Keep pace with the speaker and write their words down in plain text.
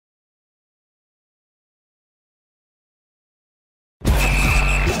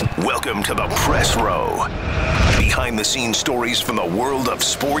Welcome to the Press Row. Behind the scenes stories from the world of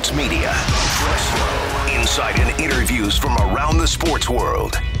sports media. Press Row. Insight and interviews from around the sports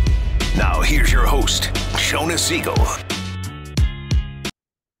world. Now here's your host, Jonah Siegel.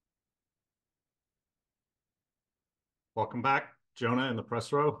 Welcome back, Jonah in the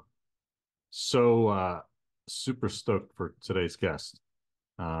Press Row. So super stoked for today's guest.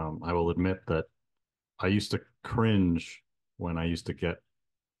 I will admit that I used to cringe when I used to get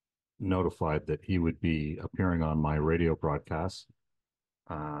notified that he would be appearing on my radio broadcast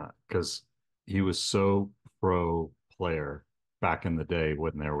because he was so pro player back in the day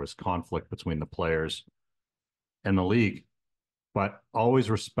when there was conflict between the players and the league, but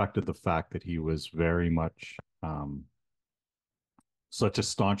always respected the fact that he was very much such a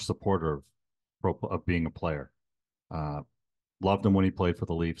staunch supporter of being a player. Loved him when he played for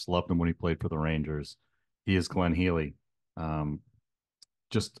the Leafs, loved him when he played for the Rangers. He is Glenn Healy.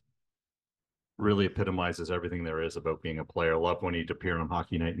 Just really epitomizes everything there is about being a player. Loved when he'd appear on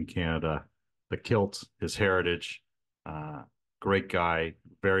Hockey Night in Canada. The kilt, his heritage, great guy,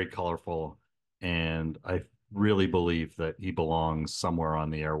 very colorful. And I really believe that he belongs somewhere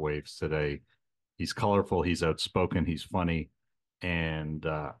on the airwaves today. He's colorful, he's outspoken, he's funny. And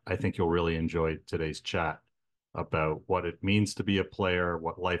I think you'll really enjoy today's chat about what it means to be a player,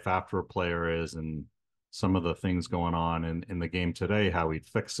 what life after a player is, and some of the things going on in the game today, how we'd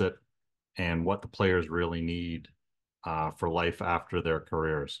fix it, and what the players really need for life after their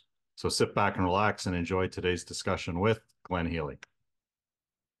careers. So sit back and relax and enjoy today's discussion with Glenn Healy.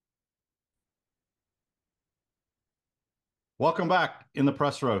 Welcome back in the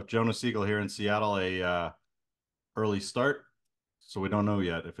Press Row. Jonah Siegel here in Seattle. A early start, so we don't know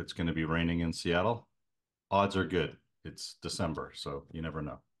yet if it's going to be raining in Seattle. Odds are good. It's December, so you never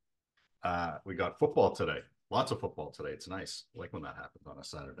know. We got football today. Lots of football today. It's nice. I like when that happens on a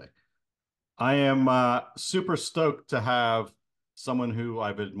Saturday. I am super stoked to have someone who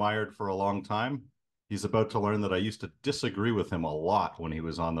I've admired for a long time. He's about to learn that I used to disagree with him a lot when he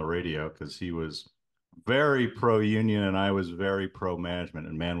was on the radio because he was very pro-union and I was very pro-management.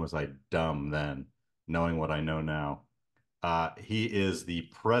 And man, was I dumb then, knowing what I know now. He is the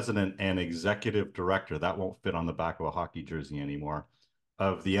president and executive director, that won't fit on the back of a hockey jersey anymore,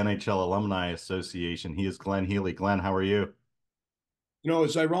 of the NHL Alumni Association. He is Glenn Healy. Glenn, how are you? You know,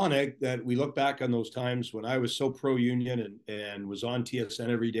 it's ironic that we look back on those times when I was so pro-union and was on TSN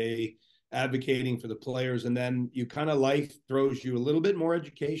every day advocating for the players. And then you kind of life throws you a little bit more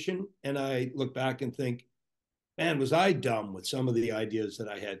education. And I look back and think, man, was I dumb with some of the ideas that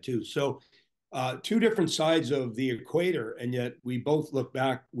I had too. So two different sides of the equator. And yet we both look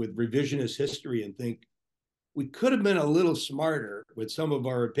back with revisionist history and think we could have been a little smarter with some of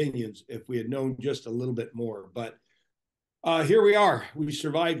our opinions if we had known just a little bit more. But here we are. We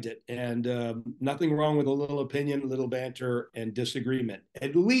survived it, and nothing wrong with a little opinion, a little banter, and disagreement.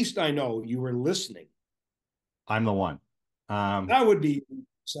 At least I know you were listening. I'm the one. That would be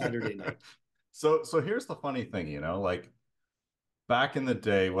Saturday night. So here's the funny thing, you know, like back in the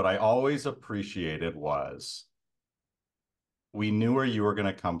day, what I always appreciated was we knew where you were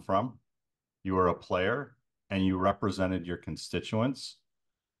going to come from. You were a player, and you represented your constituents,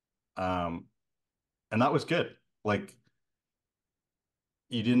 and that was good. Like,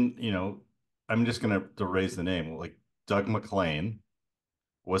 you didn't, you know, I'm just going to raise the name. Like Doug McLean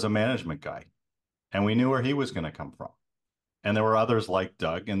was a management guy and we knew where he was going to come from. And there were others like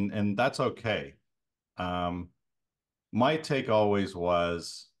Doug and that's okay. My take always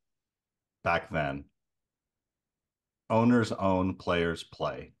was back then, owners own, players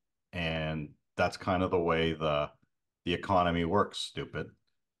play. And that's kind of the way the economy works, stupid.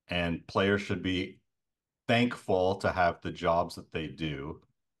 And players should be thankful to have the jobs that they do.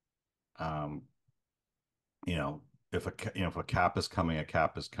 You know, if a cap is coming, a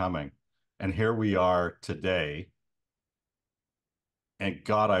cap is coming. And here we are today. And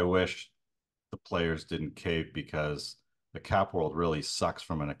God, I wish the players didn't cave because the cap world really sucks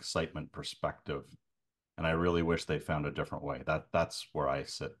from an excitement perspective. And I really wish they found a different way. That's where I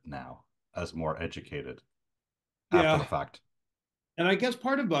sit now as more educated after the fact. And I guess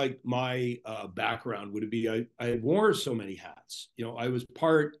part of like my background would be I wore so many hats. You know, I was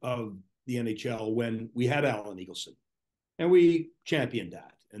part of the NHL when we had Alan Eagleson, and we championed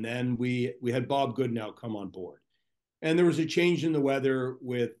that. And then we had Bob Goodenow come on board, and there was a change in the weather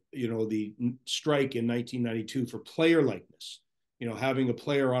with the strike in 1992 for player likeness. You know, having a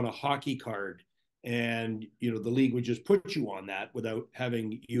player on a hockey card, and the league would just put you on that without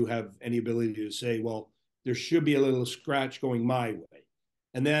having you have any ability to say, well, there should be a little scratch going my way.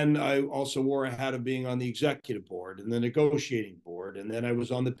 And then I also wore a hat of being on the executive board and the negotiating board And then I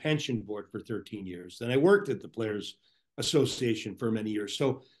was on the pension board for 13 years. Then I worked at the Players Association for many years.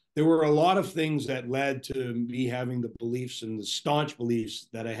 So there were a lot of things that led to me having the beliefs and the staunch beliefs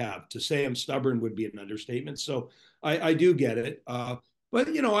that I have. To say I'm stubborn would be an understatement. So I do get it.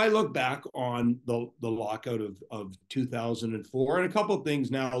 But, you know, I look back on the lockout of 2004, and a couple of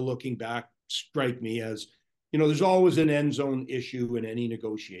things now looking back strike me as, you know, there's always an end zone issue in any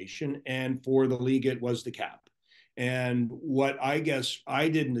negotiation. And for the league, it was the cap. And what I guess I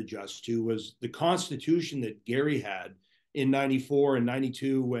didn't adjust to was the constitution that Gary had in 94 and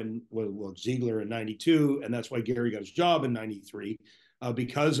 92 when, well, Ziegler in 92, and that's why Gary got his job in 93,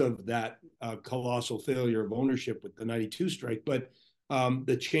 because of that colossal failure of ownership with the 92 strike. But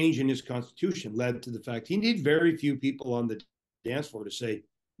the change in his constitution led to the fact he needed very few people on the dance floor to say,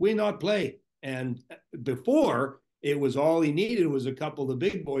 we not play. And before, it was all he needed was a couple of the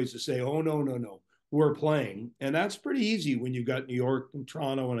big boys to say, oh, no, we're playing. And that's pretty easy when you've got New York and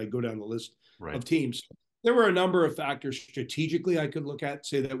Toronto, and I go down the list of teams. There were a number of factors strategically I could look at,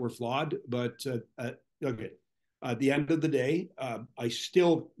 say that were flawed, but okay. At the end of the day, I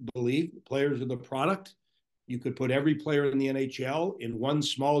still believe players are the product. You could put every player in the NHL in one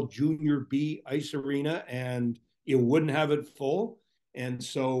small junior B ice arena and you wouldn't have it full. And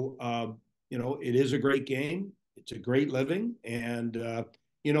so, you know, it is a great game. It's a great living. And,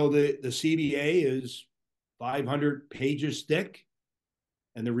 you know, the CBA is 500 pages thick.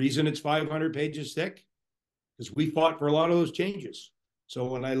 And the reason it's 500 pages thick is we fought for a lot of those changes. So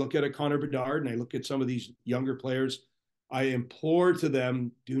when I look at a Connor Bedard and I look at some of these younger players, I implore to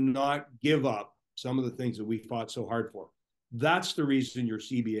them, do not give up some of the things that we fought so hard for. That's the reason your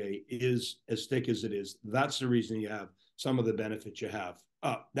CBA is as thick as it is. That's the reason you have some of the benefits you have.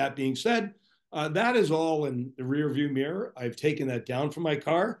 That being said, that is all in the rear view mirror. I've taken that down from my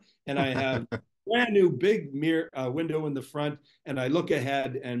car, and I have a brand new big mirror window in the front, and I look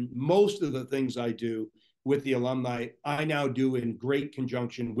ahead, and most of the things I do with the alumni, I now do in great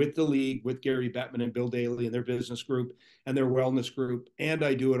conjunction with the league, with Gary Bettman and Bill Daly and their business group and their wellness group. And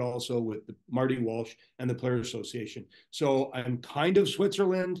I do it also with Marty Walsh and the Players Association. So I'm kind of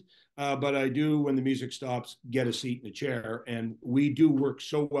Switzerland, but I do, when the music stops, get a seat in a chair. And we do work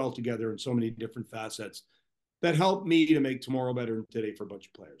so well together in so many different facets that help me to make tomorrow better than today for a bunch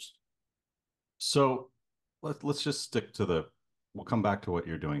of players. So let's just stick to we'll come back to what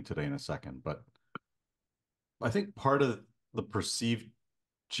you're doing today in a second, but I think part of the perceived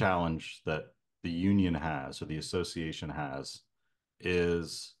challenge that the union has or the association has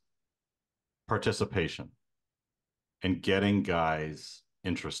is participation and getting guys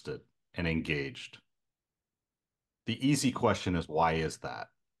interested and engaged. The easy question is, why is that?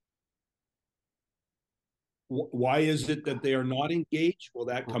 Why is it that they are not engaged? Well,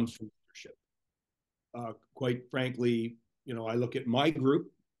 that comes from leadership. Quite frankly, you know, I look at my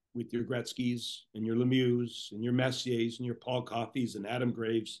group with your Gretzkys and your Lemieux and your Messiers and your Paul Coffeys and Adam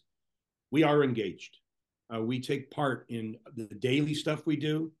Graves. We are engaged. We take part in the daily stuff we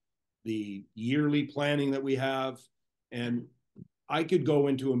do, the yearly planning that we have. And I could go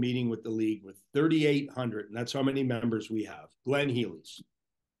into a meeting with the league with 3,800, and that's how many members we have, Glenn Healy's.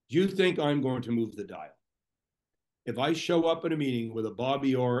 Do you think I'm going to move the dial? If I show up at a meeting with a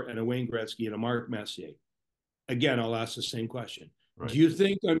Bobby Orr and a Wayne Gretzky and a Mark Messier, again, I'll ask the same question. Right. Do you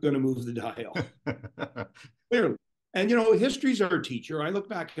think I'm going to move the dial? Clearly. And, you know, history's our teacher. I look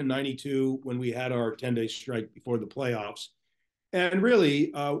back in 92 when we had our 10-day strike before the playoffs. And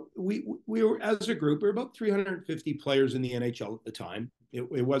really, we were, as a group, we were about 350 players in the NHL at the time.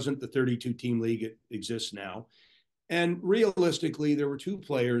 It wasn't the 32-team league it exists now. And realistically, there were two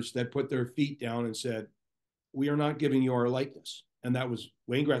players that put their feet down and said, we are not giving you our likeness. And that was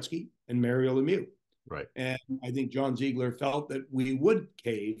Wayne Gretzky and Mario Lemieux. Right. And I think John Ziegler felt that we would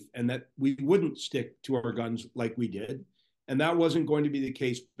cave and that we wouldn't stick to our guns like we did. And that wasn't going to be the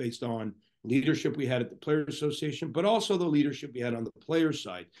case based on leadership we had at the Players Association, but also the leadership we had on the players'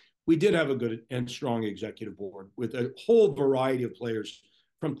 side. We did have a good and strong executive board with a whole variety of players,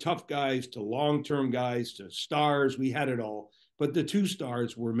 from tough guys to long-term guys to stars. We had it all. But the two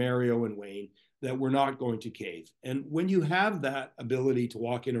stars were Mario and Wayne that were not going to cave. And when you have that ability to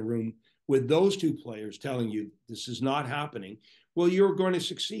walk in a room with those two players telling you this is not happening, well, you're going to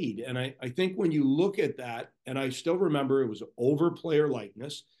succeed. And I think when you look at that, and I still remember it was over player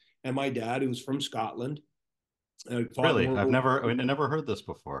likeness, and my dad, who's from Scotland. Really? I've never heard this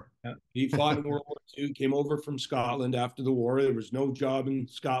before. Yeah. He fought in World War II, came over from Scotland after the war. There was no job in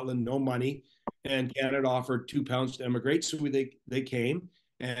Scotland, no money, and Canada offered £2 to emigrate. So they came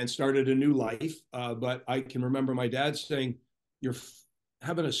and started a new life. But I can remember my dad saying, you're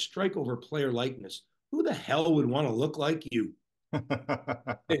having a strike over player likeness. Who the hell would want to look like you?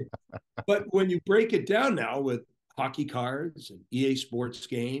 But when you break it down now with hockey cards and EA Sports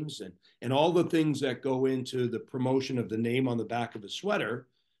games and all the things that go into the promotion of the name on the back of a sweater,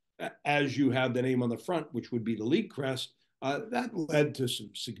 as you have the name on the front, which would be the league crest, that led to some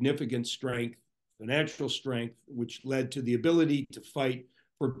significant strength, financial strength, which led to the ability to fight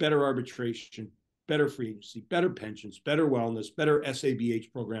for better arbitration, better free agency, better pensions, better wellness, better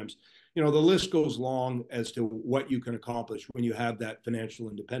SABH programs. The list goes long as to what you can accomplish when you have that financial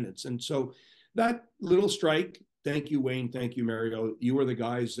independence. And so that little strike, thank you, Wayne, thank you, Mario. You were the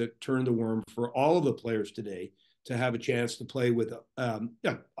guys that turned the worm for all of the players today to have a chance to play with.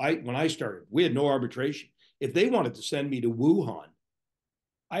 When I started, we had no arbitration. If they wanted to send me to Wuhan,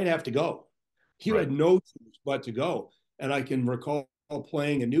 I'd have to go. You had no choice but to go. And I can recall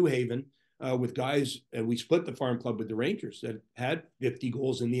playing in New Haven with guys, and we split the farm club with the Rangers that had 50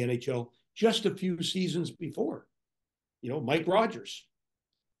 goals in the NHL just a few seasons before. Mike Rogers,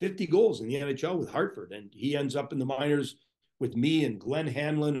 50 goals in the NHL with Hartford, and he ends up in the minors with me and Glenn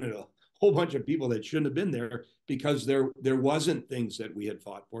Hanlon and a whole bunch of people that shouldn't have been there because there wasn't things that we had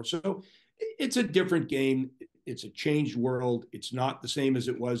fought for. So it's a different game. It's a changed world. It's not the same as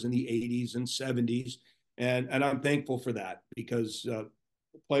it was in the 80s and 70s. And I'm thankful for that because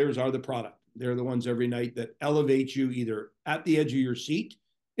players are the product. They're the ones every night that elevate you either at the edge of your seat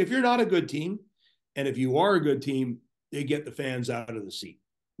if you're not a good team. And if you are a good team, they get the fans out of the seat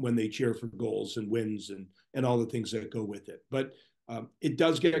when they cheer for goals and wins and all the things that go with it. But it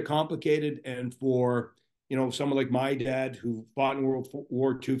does get complicated. And for, someone like my dad who fought in World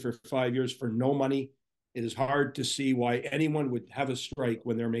War II for 5 years for no money, it is hard to see why anyone would have a strike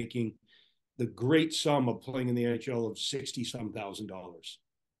when they're making the great sum of playing in the NHL of $60-some thousand.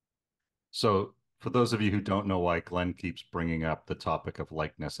 So for those of you who don't know why Glenn keeps bringing up the topic of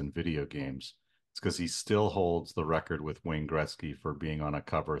likeness in video games, it's because he still holds the record with Wayne Gretzky for being on a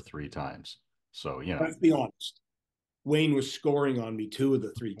cover 3 times. So, Let's be honest. Wayne was scoring on me 2 of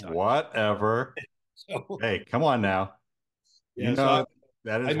the 3 times. Whatever. So, hey, come on now.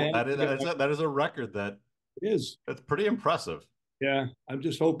 That is a record that is. That's pretty impressive. Yeah, I'm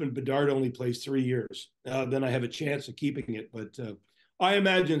just hoping Bedard only plays 3 years. Then I have a chance of keeping it. But I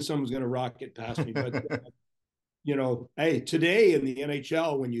imagine someone's going to rocket past me. But hey, today in the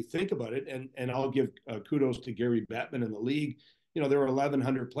NHL, when you think about it, and I'll give kudos to Gary Bettman in the league. There were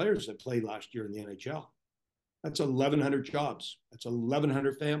 1,100 players that played last year in the NHL. That's 1,100 jobs. That's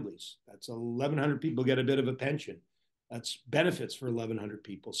 1,100 families. That's 1,100 people get a bit of a pension. That's benefits for 1,100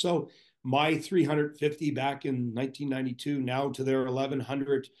 people. So my 350 back in 1992, now to their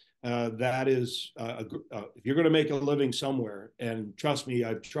 1,100, that is, if you're going to make a living somewhere, and trust me,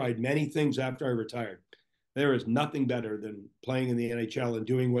 I've tried many things after I retired. There is nothing better than playing in the NHL and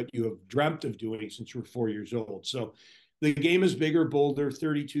doing what you have dreamt of doing since you were 4 years old. So the game is bigger, bolder,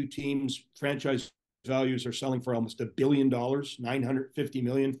 32 teams, franchise values are selling for almost $1 billion, $950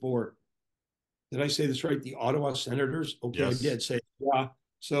 million for, did I say this right? The Ottawa Senators? Okay, yes. I did say it. Yeah.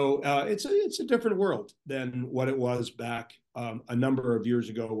 So it's a different world than what it was back a number of years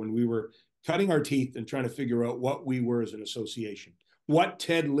ago when we were cutting our teeth and trying to figure out what we were as an association. What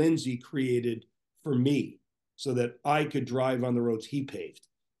Ted Lindsay created for me so that I could drive on the roads he paved,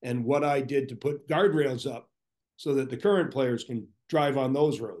 and what I did to put guardrails up so that the current players can drive on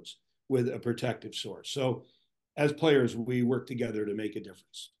those roads with a protective source. So as players, we work together to make a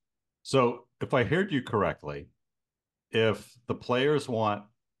difference. So if I heard you correctly, if the players want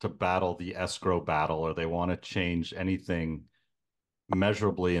to battle the escrow battle or they want to change anything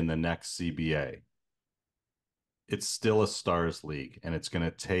measurably in the next CBA, it's still a Stars league, and it's going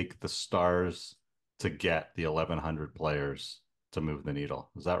to take the Stars to get the 1,100 players to move the needle.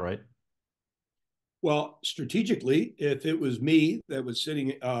 Is that right? Well, strategically, if it was me that was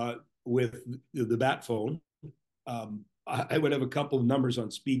sitting with the bat phone, I would have a couple of numbers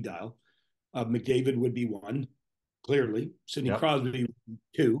on speed dial. McDavid would be 1, clearly. Sidney Crosby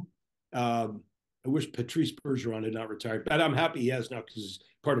 2. I wish Patrice Bergeron had not retired, but I'm happy he has now because he's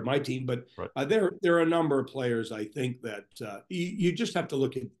part of my team. But there are a number of players, I think, that you just have to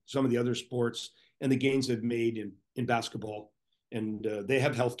look at some of the other sports and the gains they've made in basketball. And they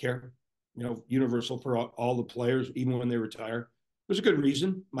have healthcare, universal for all the players, even when they retire. There's a good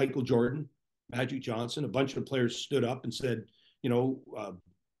reason. Michael Jordan, Magic Johnson, a bunch of players stood up and said,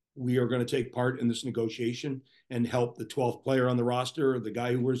 we are going to take part in this negotiation and help the 12th player on the roster, or the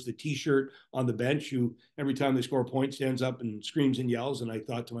guy who wears the T-shirt on the bench, who every time they score a point stands up and screams and yells. And I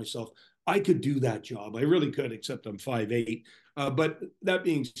thought to myself, I could do that job. I really could, except I'm 5'8". But that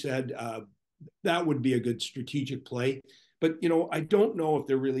being said, that would be a good strategic play. But, I don't know if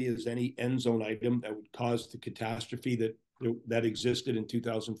there really is any end zone item that would cause the catastrophe that that existed in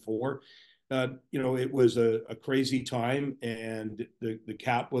 2004. It was a crazy time, and the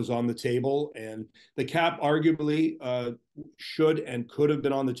cap was on the table, and the cap arguably should and could have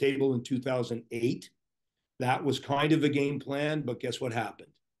been on the table in 2008. That was kind of a game plan, but guess what happened?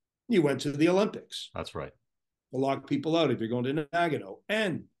 You went to the Olympics. That's right. To lock people out if you're going to Nagano,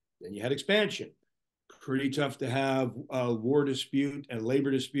 and then you had expansion. Pretty tough to have a war dispute and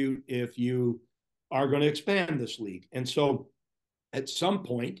labor dispute if you are going to expand this league. And so at some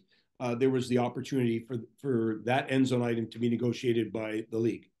point, there was the opportunity for that end zone item to be negotiated by the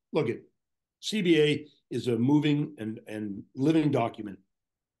league. Look, at CBA is a moving and living document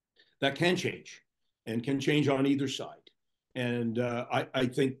that can change and can change on either side. And I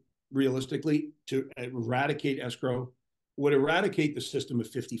think realistically, to eradicate escrow would eradicate the system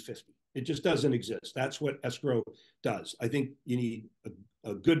of 50-50. It just doesn't exist. That's what escrow does. I think you need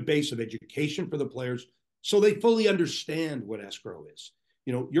a good base of education for the players so they fully understand what escrow is.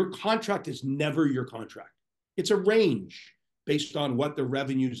 Your contract is never your contract. It's a range based on what the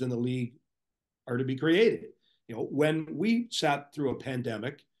revenues in the league are to be created. When we sat through a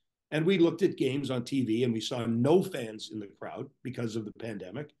pandemic and we looked at games on TV and we saw no fans in the crowd because of the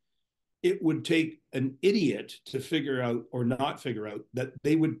pandemic, it would take an idiot to figure out or not figure out that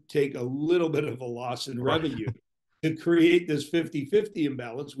they would take a little bit of a loss in revenue to create this 50-50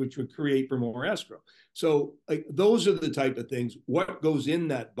 imbalance, which would create for more escrow. So those are the type of things, what goes in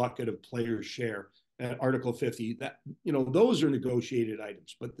that bucket of player share, Article 50, that, those are negotiated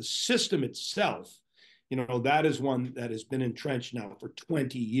items. But the system itself, that is one that has been entrenched now for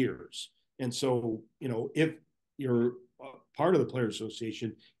 20 years. And so, if you're part of the Players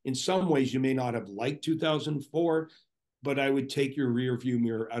Association, in some ways you may not have liked 2004, but I would take your rear view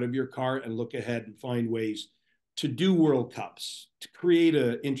mirror out of your car and look ahead and find ways to do World Cups, to create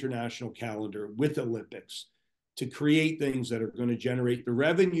an international calendar with Olympics, to create things that are going to generate the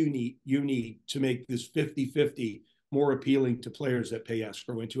revenue you need to make this 50-50 more appealing to players that pay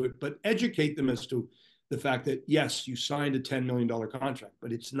escrow into it, but educate them as to the fact that, yes, you signed a $10 million contract,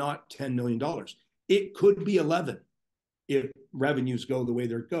 but it's not $10 million. It could be 11 if revenues go the way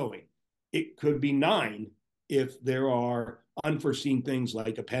they're going. It could be 9 if there are unforeseen things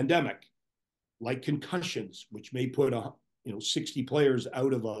like a pandemic, like concussions, which may put 60 players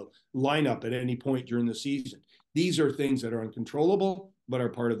out of a lineup at any point during the season. These are things that are uncontrollable, but are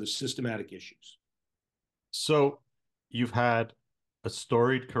part of the systematic issues. So you've had a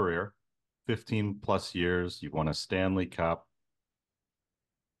storied career, 15 plus years. You've won a Stanley Cup.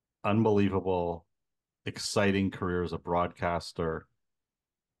 Unbelievable, exciting career as a broadcaster.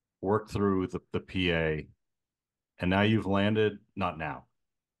 Worked through the PA. And now you've landed, not now,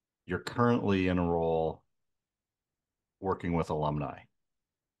 you're currently in a role working with alumni.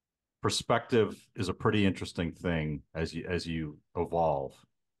 Perspective is a pretty interesting thing as you evolve.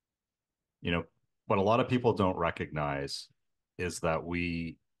 What a lot of people don't recognize is that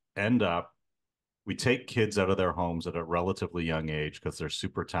we take kids out of their homes at a relatively young age because they're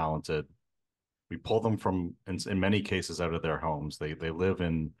super talented. We pull them from, in many cases, out of their homes. They live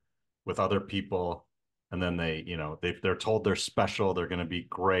with other people, and then they're told they're special, they're going to be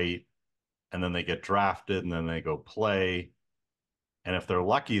great, and then they get drafted, and then they go play. And if they're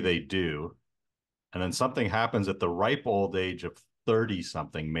lucky, they do. And then something happens at the ripe old age of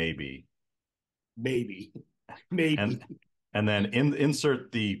 30-something, maybe. And then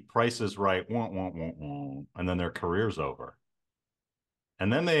insert the Price is Right, and then their career's over.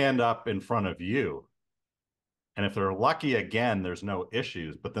 And then they end up in front of you. And if they're lucky again, there's no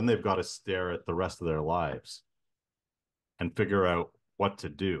issues, but then they've got to stare at the rest of their lives and figure out what to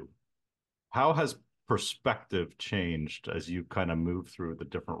do. How has perspective changed as you kind of move through the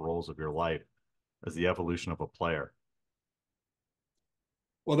different roles of your life as the evolution of a player?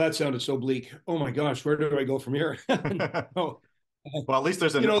 Well, that sounded so bleak. Oh my gosh, where do I go from here? Well, at least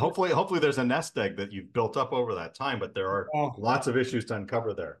there's hopefully there's a nest egg that you've built up over that time, but there are lots of issues to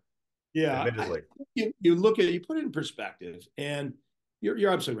uncover there. Yeah, admittedly. You look at it, you put it in perspective, and you're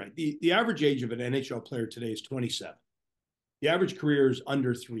absolutely right. The average age of an NHL player today is 27. The average career is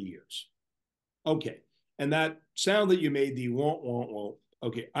under 3 years. Okay, and that sound that you made, the won't.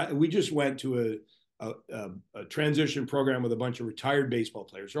 Okay, we just went to a transition program with a bunch of retired baseball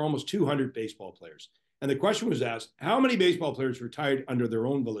players. There are almost 200 baseball players. And the question was asked, how many baseball players retired under their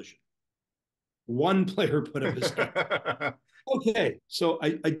own volition? One player put up his hand. Okay, so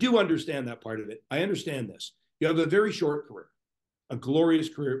I do understand that part of it. I understand this. You have a very short career, a glorious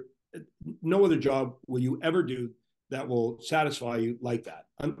career. No other job will you ever do that will satisfy you like that,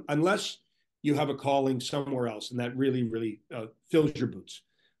 unless you have a calling somewhere else, and that really, really fills your boots.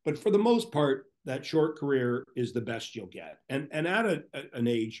 But for the most part, that short career is the best you'll get. And at an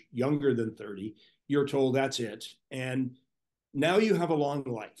age younger than 30, you're told that's it. And now you have a long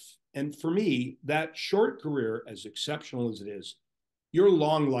life. And for me, that short career, as exceptional as it is, your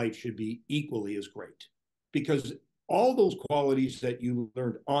long life should be equally as great, because all those qualities that you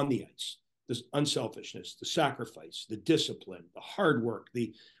learned on the ice, this unselfishness, the sacrifice, the discipline, the hard work,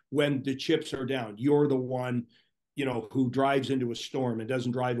 the when the chips are down, you're the one, who drives into a storm and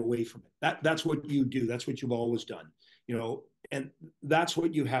doesn't drive away from it. That's what you do. That's what you've always done, and that's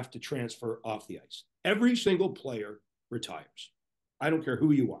what you have to transfer off the ice. Every single player retires. I don't care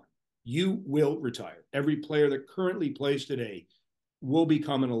who you are. You will retire. Every player that currently plays today will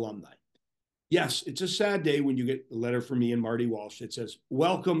become an alumni. Yes, it's a sad day when you get a letter from me and Marty Walsh that says,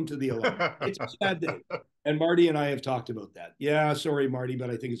 "Welcome to the alumni." It's a sad day. And Marty and I have talked about that. Yeah, sorry, Marty, but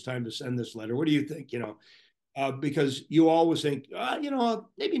I think it's time to send this letter. What do you think? Because you always think,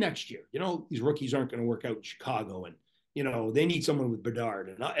 maybe next year, these rookies aren't going to work out in Chicago, and, they need someone with Bedard,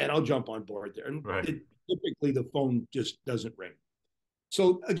 and I'll jump on board there. And Right. Typically the phone just doesn't ring.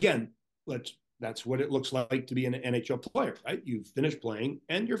 So again, that's what it looks like to be an NHL player, right? You finish playing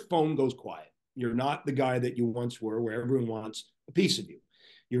and your phone goes quiet. You're not the guy that you once were, where everyone wants a piece of you.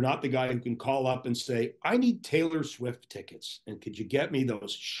 You're not the guy who can call up and say, "I need Taylor Swift tickets, and could you get me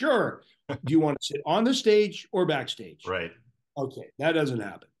those?" Sure. Do you want to sit on the stage or backstage? Right. Okay, that doesn't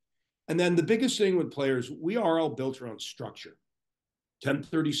happen. And then the biggest thing with players, we are all built around structure.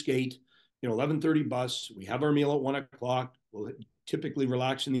 10:30 skate, 11:30 bus. We have our meal at 1 o'clock. We'll typically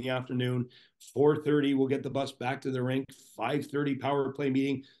relax in the afternoon. 4:30, we'll get the bus back to the rink. 5:30 power play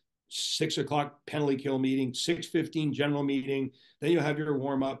meeting. 6 o'clock penalty kill meeting. 6:15 general meeting. Then you'll have your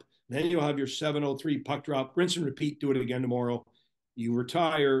warm up. Then you'll have your 7:03 puck drop. Rinse and repeat. Do it again tomorrow. You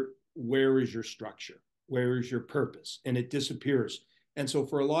retire. Where is your structure? Where is your purpose? And it disappears. And so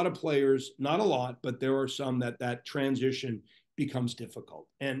for a lot of players, not a lot, but there are some that transition becomes difficult.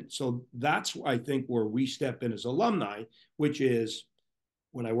 And so that's, I think, where we step in as alumni, which is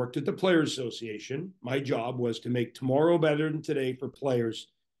when I worked at the Players Association, my job was to make tomorrow better than today for players.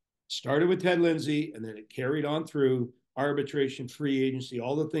 Started with Ted Lindsay, and then it carried on through arbitration, free agency,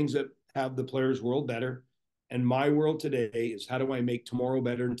 all the things that have the players' world better. And my world today is, how do I make tomorrow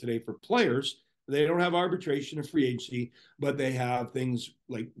better than today for players? They don't have arbitration or free agency, but they have things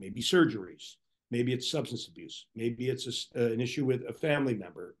like maybe surgeries. Maybe it's substance abuse. Maybe it's an issue with a family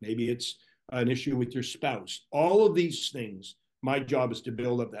member. Maybe it's an issue with your spouse. All of these things, my job is to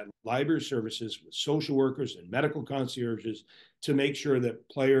build up that library services with social workers and medical concierges to make sure that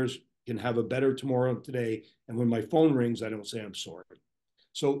players can have a better tomorrow today. And when my phone rings, I don't say I'm sorry.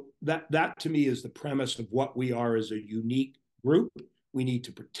 So that to me is the premise of what we are as a unique group. We need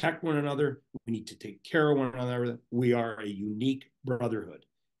to protect one another. We need to take care of one another. We are a unique brotherhood.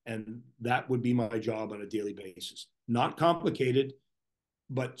 And that would be my job on a daily basis. Not complicated,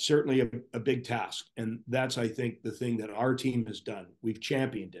 but certainly a big task. And that's, I think, the thing that our team has done. We've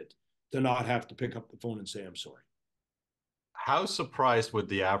championed it, to not have to pick up the phone and say, "I'm sorry." How surprised would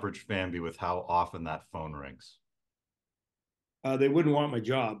the average fan be with how often that phone rings? They wouldn't want my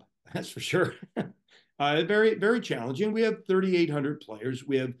job, that's for sure. Very, very challenging. We have 3,800 players.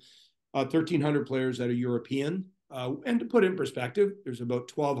 We have 1,300 players that are European. And to put it in perspective, there's about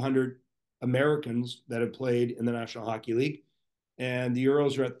 1,200 Americans that have played in the National Hockey League. And the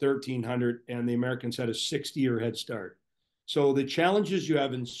Euros are at 1,300, and the Americans had a 60-year head start. So the challenges you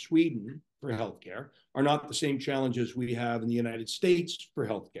have in Sweden for healthcare are not the same challenges we have in the United States for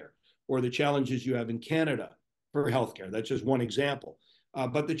healthcare, or the challenges you have in Canada for healthcare. That's just one example.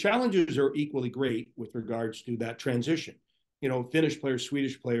 But the challenges are equally great with regards to that transition. Finnish players,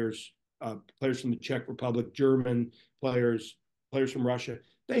 Swedish players, players from the Czech Republic, German players, players from Russia,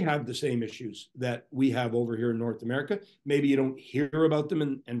 they have the same issues that we have over here in North America. Maybe you don't hear about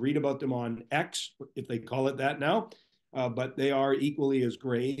them and read about them on X, if they call it that now, but they are equally as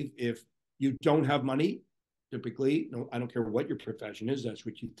grave. If you don't have money, typically, I don't care what your profession is, that's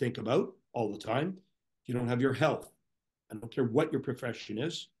what you think about all the time. If you don't have your health, I don't care what your profession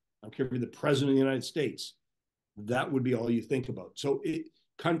is, I don't care if you're the president of the United States, that would be all you think about. So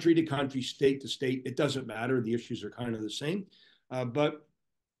country to country, state to state, it doesn't matter. The issues are kind of the same. But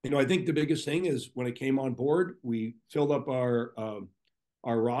I think the biggest thing is when I came on board, we filled up our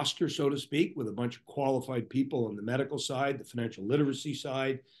roster, so to speak, with a bunch of qualified people on the medical side, the financial literacy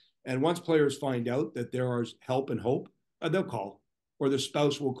side. And once players find out that there is help and hope, they'll call, or the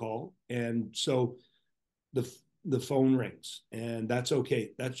spouse will call. And so the phone rings, and that's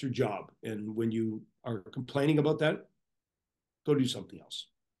okay. That's your job. And when you are complaining about that, go do something else.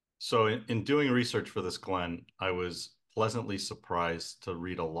 So in doing research for this, Glenn, I was pleasantly surprised to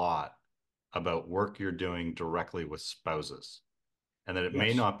read a lot about work you're doing directly with spouses, and that it may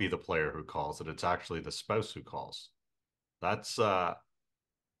Yes. not be the player who calls, that it's actually the spouse who calls. That's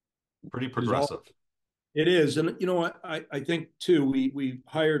pretty It is all. progressive. It is, and you know what? I think too. We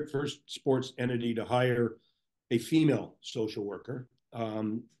hired first sports entity to hire a female social worker,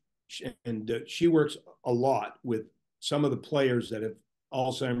 and she works a lot with some of the players that have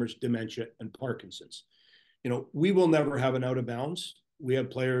Alzheimer's, dementia, and Parkinson's. We will never have an out of bounds. We have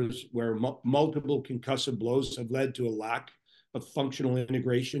players where multiple concussive blows have led to a lack of functional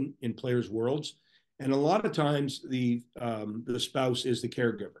integration in players' worlds, and a lot of times the spouse is the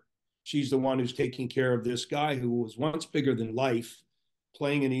caregiver. She's the one who's taking care of this guy who was once bigger than life,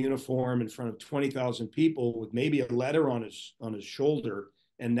 playing in a uniform in front of 20,000 people with maybe a letter on his shoulder,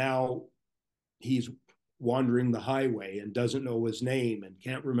 and now he's wandering the highway and doesn't know his name and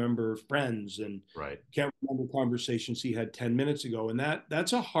can't remember friends and Right. can't remember conversations he had 10 minutes ago. And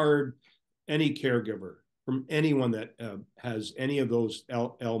that's a hard, any caregiver from anyone that has any of those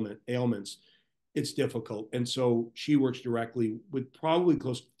ailments, it's difficult. And so she works directly with probably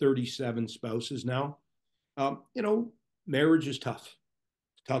close to 37 spouses now. Marriage is tough.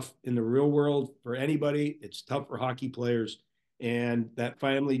 It's tough in the real world for anybody. It's tough for hockey players. And that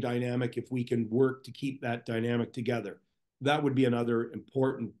family dynamic, if we can work to keep that dynamic together, that would be another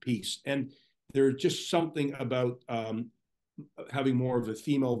important piece. And there's just something about having more of a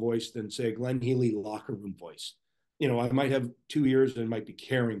female voice than, say, a Glenn Healy locker room voice. I might have 2 ears and might be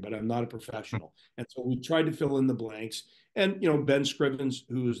caring, but I'm not a professional. And so we tried to fill in the blanks. And, Ben Scrivens,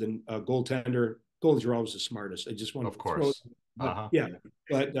 who's a goaltender, goalies are always the smartest. I just want Of to throw it. course. Uh-huh. Yeah.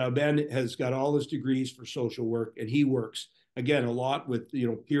 But Ben has got all his degrees for social work, and he works, again, a lot with,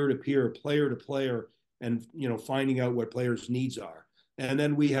 peer to peer, player to player, and, finding out what players' needs are. And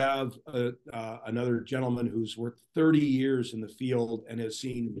then we have another gentleman who's worked 30 years in the field and has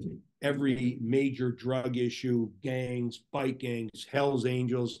seen every major drug issue, gangs, bike gangs, Hell's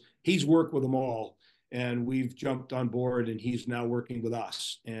Angels. He's worked with them all. And we've jumped on board, and he's now working with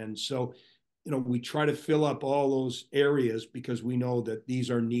us. And so, we try to fill up all those areas because we know that these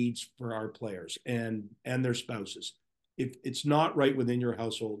are needs for our players and their spouses. If it's not right within your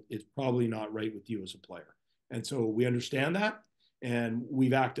household, it's probably not right with you as a player. And so we understand that, and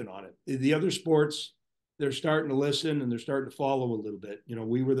we've acted on it. The other sports, they're starting to listen and they're starting to follow a little bit.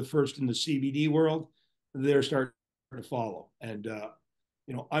 We were the first in the CBD world. They're starting to follow. And,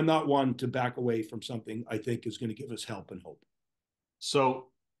 I'm not one to back away from something I think is going to give us help and hope. So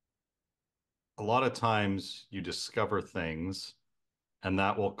a lot of times you discover things and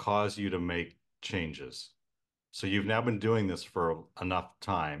that will cause you to make changes. So you've now been doing this for enough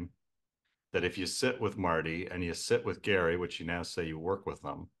time that if you sit with Marty and you sit with Gary, which you now say you work with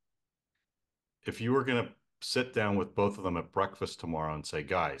them, if you were going to sit down with both of them at breakfast tomorrow and say,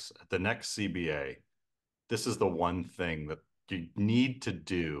 guys, at the next CBA, this is the one thing that you need to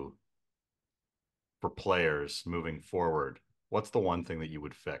do for players moving forward, what's the one thing that you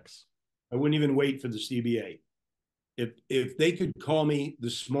would fix? I wouldn't even wait for the CBA. If they could call me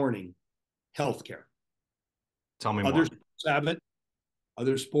this morning, healthcare. Tell me more. Other sports have it.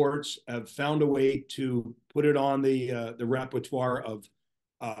 Other sports have found a way to put it on the repertoire of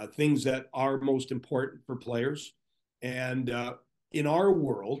things that are most important for players. And in our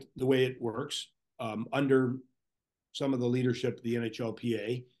world, the way it works, under some of the leadership of the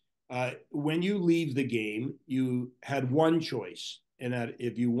NHLPA, when you leave the game, you had one choice, and that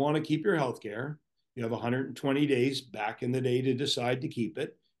if you want to keep your health care, you have 120 days back in the day to decide to keep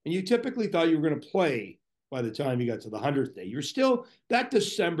it. And you typically thought you were going to play by the time you got to the 100th day. You're still, that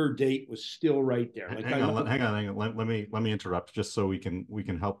December date was still right there. Like, hang on. Let me interrupt just so we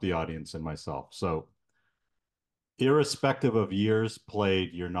can help the audience and myself. So irrespective of years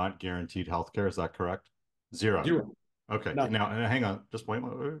played, you're not guaranteed healthcare. Is that correct? Zero. Okay. Nothing. Now, hang on. Just wait.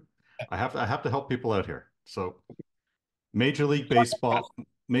 I have to help people out here. So Major League Baseball,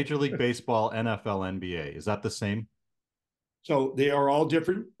 NFL, NBA. Is that the same? So they are all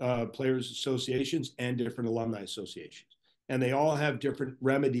different players associations and different alumni associations. And they all have different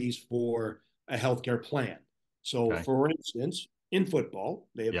remedies for a healthcare plan. So Okay. for instance, in football,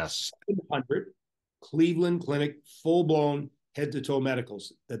 they have Yes. 700 Cleveland Clinic full-blown head-to-toe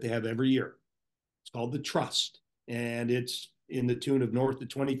medicals that they have every year. It's called the Trust. And it's in the tune of north of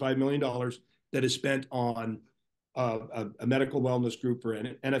 $25 million that is spent on a medical wellness group for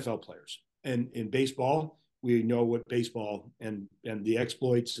NFL players. And in baseball, we know what baseball and the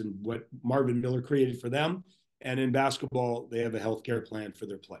exploits and what Marvin Miller created for them. And in basketball, they have a healthcare plan for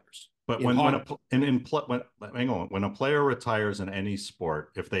their players. But when a player retires in any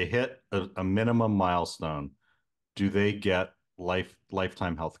sport, if they hit a minimum milestone, do they get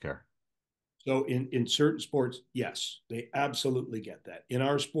lifetime healthcare? So in certain sports, yes, they absolutely get that. In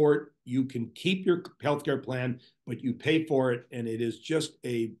our sport, you can keep your healthcare plan, but you pay for it, and it is just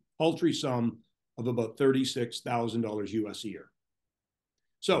a paltry sum of about $36,000 US a year.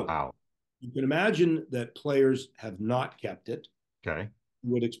 So Wow. you can imagine that players have not kept it. Okay.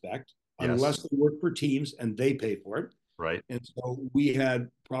 You would expect, Yes. unless they work for teams and they pay for it. Right. And so we had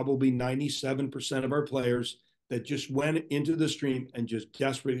probably 97% of our players that just went into the stream and just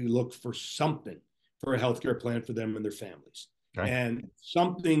desperately looked for something, for a healthcare plan for them and their families. Okay. And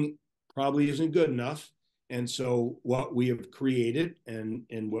something probably isn't good enough. And so what we have created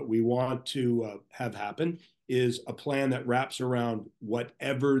and what we want to have happen is a plan that wraps around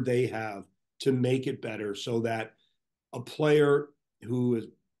whatever they have to make it better, so that a player who is,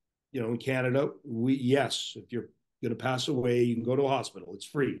 in Canada, yes, if you're going to pass away, you can go to a hospital. It's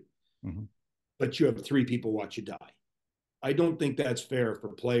free. Mm-hmm. But you have 3 people watch you die. I don't think that's fair for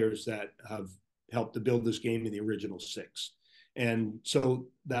players that have helped to build this game in the original 6. And so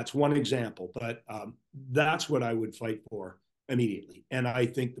that's one example, but that's what I would fight for immediately. And I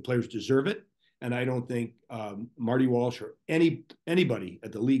think the players deserve it. And I don't think Marty Walsh or anybody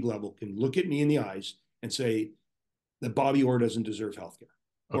at the league level can look at me in the eyes and say that Bobby Orr doesn't deserve healthcare.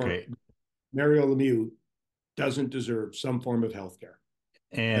 Okay. Or Mario Lemieux doesn't deserve some form of healthcare.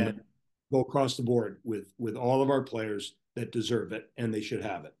 And go across the board with all of our players that deserve it, and they should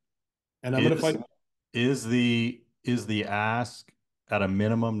have it. And I'm going to fight. Is the ask at a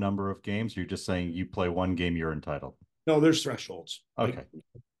minimum number of games? You're just saying you play 1 game, you're entitled. No, there's thresholds. Okay. Like,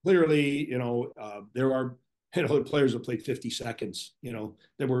 clearly, there are players that played 50 seconds,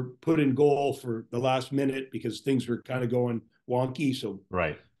 that were put in goal for the last minute because things were kind of going wonky. So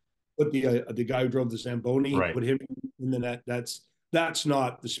right. Put the guy who drove the Zamboni, right. Put him in the net. That's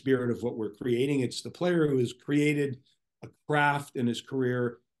not the spirit of what we're creating. It's the player who has created a craft in his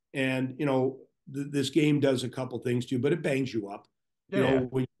career. And, this game does a couple things too, but it bangs you up. Yeah.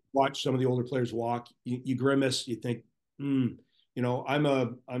 When you watch some of the older players walk, you grimace, you think, I'm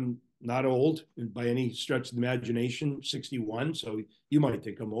not old by any stretch of the imagination, 61. So you might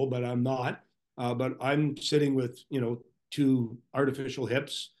think I'm old, but I'm not. But I'm sitting with, 2 artificial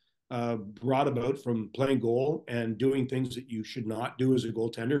hips, brought about from playing goal and doing things that you should not do as a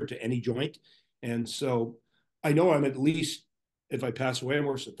goaltender to any joint. And so I know I'm at least, if I pass away, I'm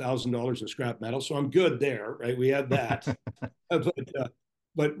worth $1,000 in scrap metal. So I'm good there, right? We had that.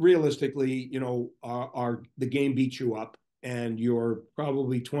 But realistically, the game beats you up, and you're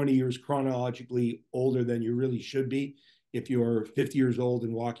probably 20 years chronologically older than you really should be if you're 50 years old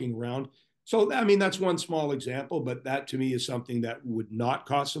and walking around. So, I mean, that's one small example, but that to me is something that would not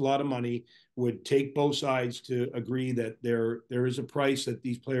cost a lot of money, would take both sides to agree that there is a price that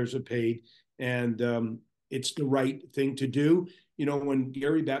these players have paid, and it's the right thing to do. When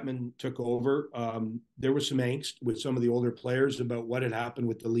Gary Bettman took over, there was some angst with some of the older players about what had happened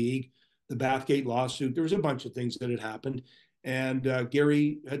with the league, the Bathgate lawsuit. There was a bunch of things that had happened. And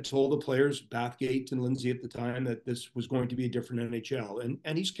Gary had told the players, Bathgate and Lindsay at the time, that this was going to be a different NHL.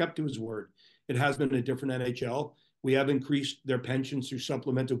 And he's kept to his word. It has been a different NHL. We have increased their pensions through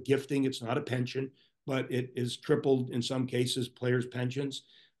supplemental gifting. It's not a pension, but it is tripled in some cases players' pensions.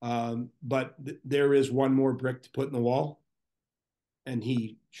 But there is one more brick to put in the wall. And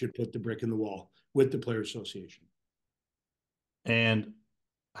he should put the brick in the wall with the Players Association. And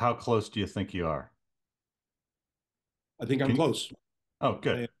how close do you think you are? I think I'm close. Oh,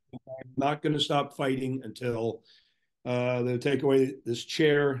 good. I'm not going to stop fighting until they take away this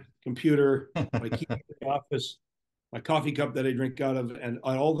chair, computer, my key to the office, my coffee cup that I drink out of, and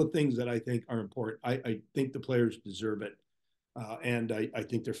all the things that I think are important. I think the players deserve it, and I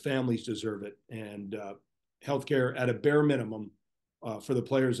think their families deserve it. And healthcare at a bare minimum for the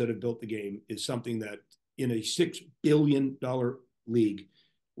players that have built the game is something that, in a $6 billion league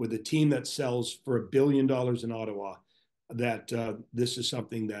with a team that sells for $1 billion in Ottawa, that this is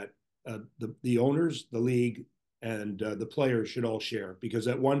something that the owners, the league, and the players should all share, because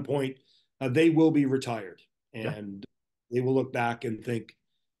at one point they will be retired, and they will look back and think,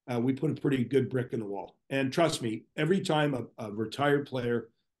 we put a pretty good brick in the wall. And trust me, every time a retired player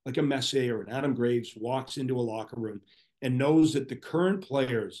like a Messier or an Adam Graves walks into a locker room and knows that the current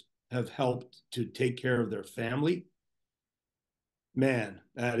players have helped to take care of their family, man,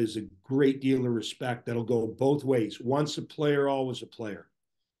 that is a great deal of respect that'll go both ways. Once a player, always a player.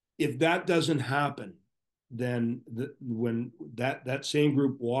 If that doesn't happen, then when that same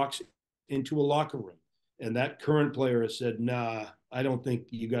group walks into a locker room and that current player has said, nah, I don't think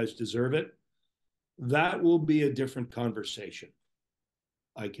you guys deserve it, that will be a different conversation,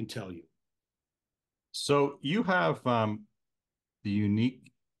 I can tell you. So you have the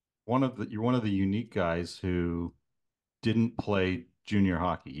unique you're one of the unique guys who didn't play junior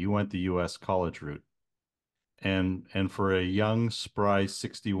hockey. You went the U.S. college route, and for a young, spry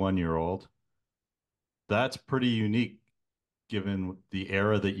 61-year-old, that's pretty unique given the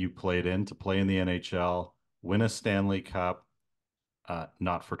era that you played in to play in the NHL, win a Stanley Cup,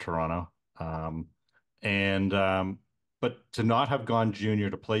 not for Toronto, and but to not have gone junior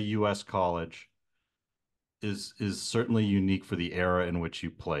to play U.S. college is certainly unique for the era in which you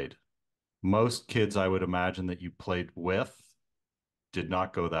played. Most kids, I would imagine, that you played with did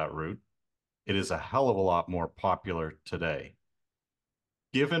not go that route. It is a hell of a lot more popular today.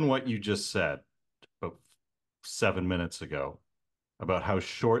 Given what you just said about 7 minutes ago about how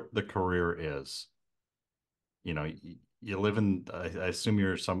short the career is, you live in, I assume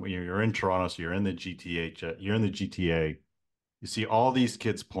you're in Toronto, so you're in the GTA, you're in the GTA. You see all these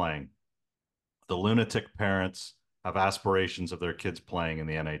kids playing. The lunatic parents have aspirations of their kids playing in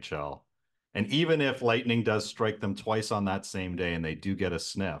the NHL. And even if lightning does strike them twice on that same day and they do get a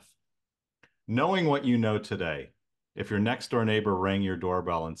sniff, knowing what you know today, if your next door neighbor rang your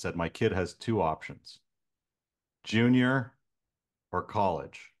doorbell and said, my kid has two options, junior or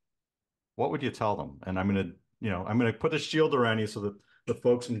college, what would you tell them? And I'm going to put a shield around you so that the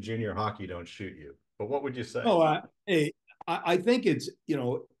folks in junior hockey don't shoot you. But what would you say? Hey, I think it's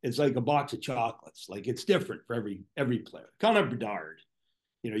like a box of chocolates. Like it's different for every player. Connor Bedard,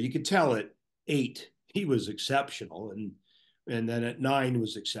 you could tell at 8 he was exceptional, and then at 9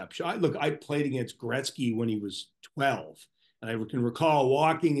 was exceptional. I played against Gretzky when he was 12, and I can recall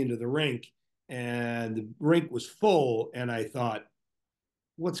walking into the rink, and the rink was full, and I thought,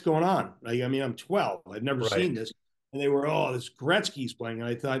 what's going on? I'm 12. I've never seen this. And they were, this Gretzky's playing. And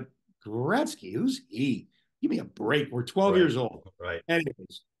I thought, Gretzky, who's he? Give me a break. We're 12 years old. Right.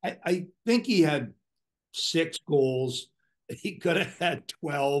 Anyways, I think he had 6 goals. He could have had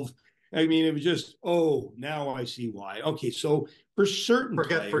 12. It was just, now I see why. Okay, so for certain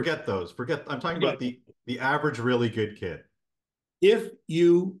forget those. I'm talking about the average really good kid. If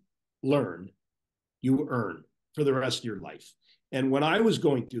you learn, you earn for the rest of your life. And when I was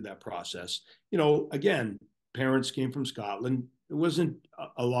going through that process, again, parents came from Scotland. It wasn't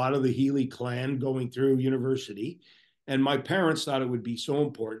a lot of the Healy clan going through university. And my parents thought it would be so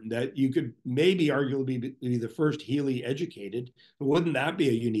important that you could maybe arguably be the first Healy educated. Wouldn't that be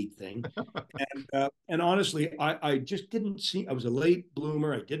a unique thing? And honestly, I just didn't see, I was a late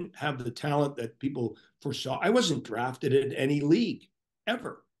bloomer. I didn't have the talent that people foresaw. I wasn't drafted in any league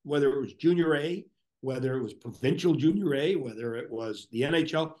ever, whether it was junior A, whether it was provincial junior A, whether it was the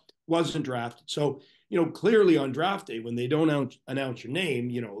NHL, wasn't drafted. So, clearly on draft day, when they don't announce your name,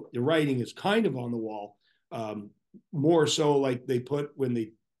 the writing is kind of on the wall. More so like they put when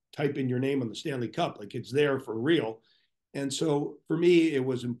they type in your name on the Stanley Cup, like it's there for real. And so for me, it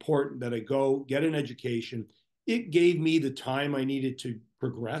was important that I go get an education. It gave me the time I needed to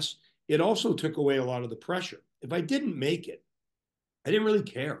progress. It also took away a lot of the pressure. If I didn't make it, I didn't really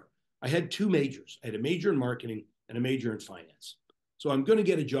care. I had 2 majors. I had a major in marketing and a major in finance. So I'm going to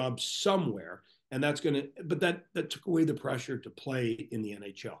get a job somewhere, and but that took away the pressure to play in the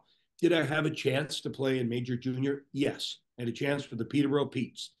NHL. Did I have a chance to play in major junior? Yes. I had a chance for the Peterborough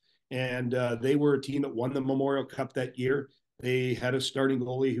Petes. And they were a team that won the Memorial Cup that year. They had a starting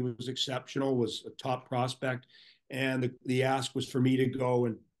goalie who was exceptional, was a top prospect. And the ask was for me to go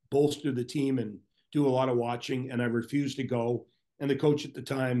and bolster the team and do a lot of watching. And I refused to go. And the coach at the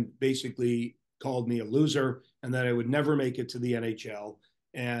time basically called me a loser and that I would never make it to the NHL.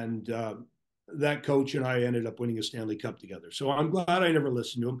 And that coach and I ended up winning a Stanley Cup together. So I'm glad I never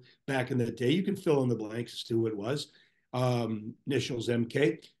listened to him back in the day. You can fill in the blanks as to who it was. Initials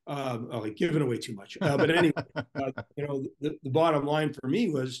MK. Giving away too much. But anyway, the bottom line for me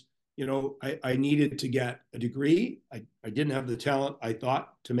was, I needed to get a degree. I didn't have the talent, I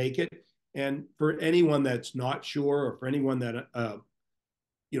thought, to make it. And for anyone that's not sure, or for anyone that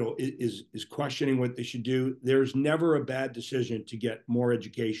is questioning what they should do, there's never a bad decision to get more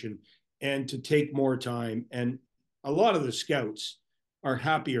education and to take more time. And a lot of the scouts are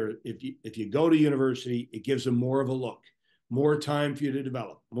happier if you go to university. It gives them more of a look, more time for you to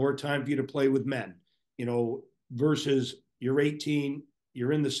develop, more time for you to play with men, versus you're 18,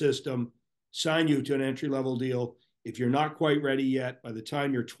 you're in the system, sign you to an entry-level deal. If you're not quite ready yet, by the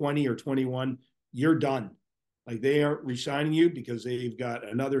time you're 20 or 21, you're done. Like, they aren't re-signing you because they've got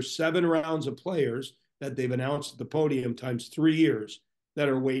another 7 rounds of players that they've announced at the podium times 3 years that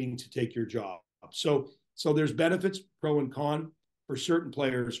are waiting to take your job. So there's benefits, pro and con. For certain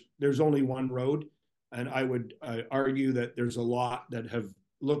players, there's only one road. And I would argue that there's a lot that have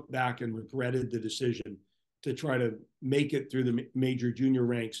looked back and regretted the decision to try to make it through the major junior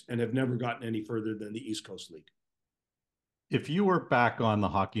ranks and have never gotten any further than the East Coast League. If you were back on the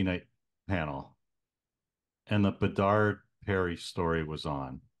Hockey Night panel and the Bedard Perry story was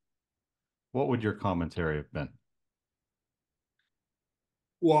on, what would your commentary have been?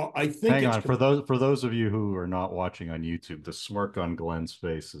 Well, I think hang on, for those of you who are not watching on YouTube, the smirk on Glenn's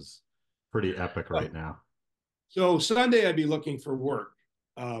face is pretty epic right now. So Sunday I'd be looking for work.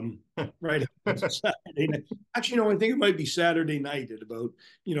 Right. Saturday night. Actually, no, I think it might be Saturday night at about,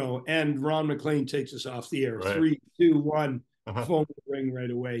 and Ron McLean takes us off the air. Right. 3, 2, 1, phone ring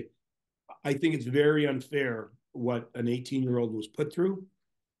right away. I think it's very unfair what an 18-year-old was put through,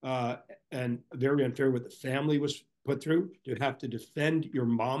 and very unfair what the family was put through to have to defend your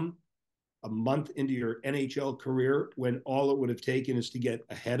mom a month into your NHL career when all it would have taken is to get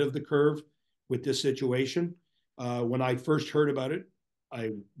ahead of the curve with this situation. When I first heard about it,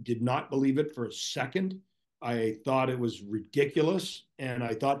 I did not believe it for a second. I thought it was ridiculous. And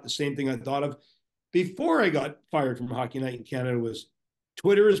I thought the same thing I thought of before I got fired from Hockey Night in Canada was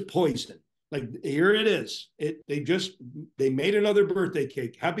Twitter is poison. Like, here it is. They made another birthday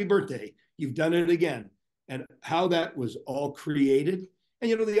cake. Happy birthday. You've done it again. And how that was all created. And,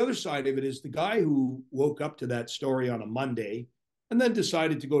 the other side of it is the guy who woke up to that story on a Monday and then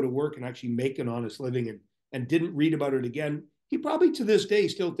decided to go to work and actually make an honest living and didn't read about it again. He probably to this day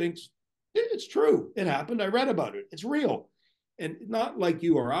still thinks it's true. It happened. I read about it. It's real. And not like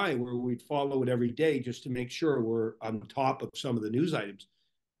you or I, where we'd follow it every day just to make sure we're on top of some of the news items.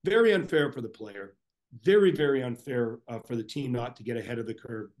 Very unfair for the player. Very, very unfair for the team not to get ahead of the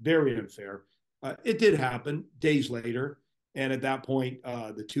curve. Very unfair. It did happen days later. And at that point,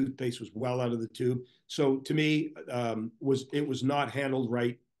 the toothpaste was well out of the tube. So to me, it was not handled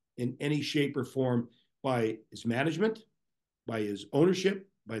right in any shape or form by his management, by his ownership,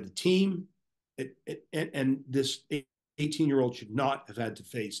 by the team. And this 18-year-old should not have had to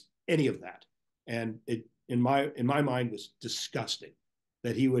face any of that. And it, in my mind, was disgusting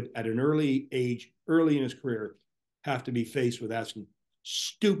that he would, at an early age, early in his career, have to be faced with asking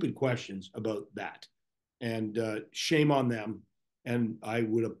stupid questions about that. And shame on them. And I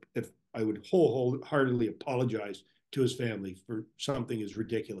would wholeheartedly apologize to his family for something as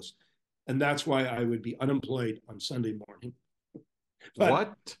ridiculous. And that's why I would be unemployed on Sunday morning.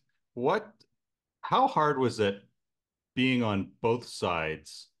 But how hard was it being on both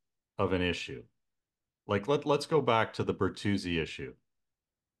sides of an issue? Like, let's go back to the Bertuzzi issue,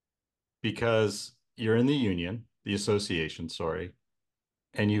 because you're in the association, sorry,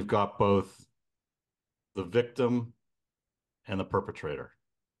 and you've got both the victim and the perpetrator,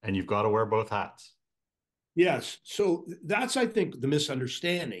 and you've got to wear both hats. Yes. So that's, I think, the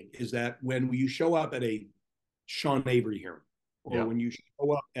misunderstanding is that when you show up at a Sean Avery hearing, or when you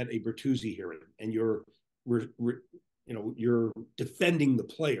show up at a Bertuzzi hearing and you're defending the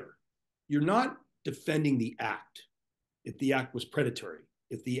player, you're not defending the act. If the act was predatory,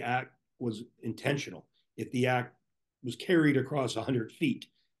 if the act was intentional, if the act was carried across 100 feet,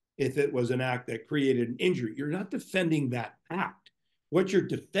 if it was an act that created an injury, you're not defending that act. What you're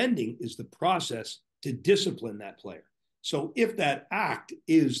defending is the process to discipline that player. So if that act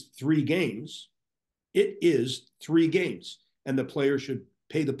is 3 games, it is 3 games. And the player should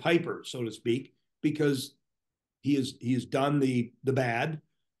pay the piper, so to speak, because he has done the bad.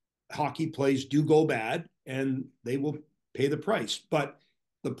 Hockey plays do go bad, and they will pay the price. But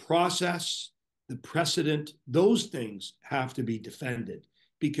the process, the precedent, those things have to be defended,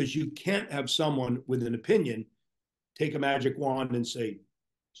 because you can't have someone with an opinion take a magic wand and say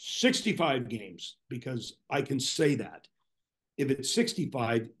 65 games because I can say that. If it's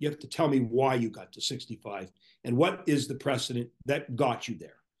 65, you have to tell me why you got to 65 and what is the precedent that got you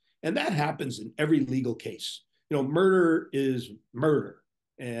there. And that happens in every legal case. Murder is murder,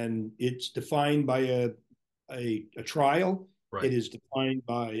 and it's defined by a trial. Right. It is defined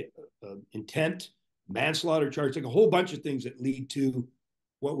by intent, manslaughter charge, like a whole bunch of things that lead to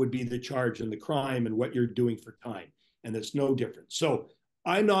what would be the charge and the crime and what you're doing for time. And that's no different. So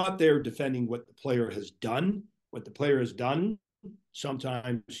I'm not there defending what the player has done. What the player has done,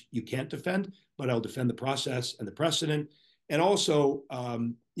 sometimes you can't defend, but I'll defend the process and the precedent. And also,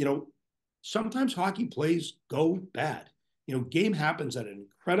 sometimes hockey plays go bad. Game happens at an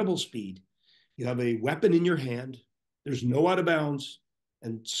incredible speed. You have a weapon in your hand. There's no out of bounds.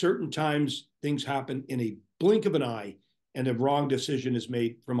 And certain times things happen in a blink of an eye and a wrong decision is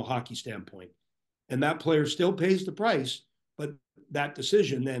made from a hockey standpoint. And that player still pays the price, but that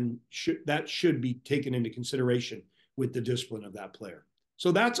decision then should be taken into consideration with the discipline of that player.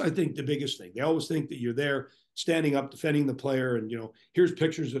 So that's, I think, the biggest thing. They always think that you're there standing up, defending the player. And, here's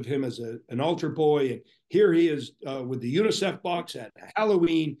pictures of him as an altar boy. And here he is with the UNICEF box at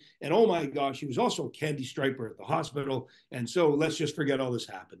Halloween. And oh my gosh, he was also a candy striper at the hospital. And so let's just forget all this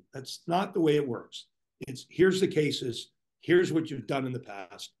happened. That's not the way it works. It's here's the cases. Here's what you've done in the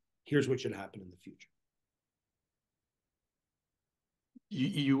past. Here's what should happen in the future.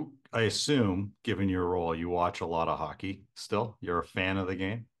 I assume, given your role, you watch a lot of hockey still. You're a fan of the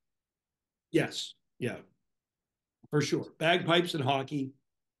game? Yes. Yeah, for sure. Bagpipes and hockey,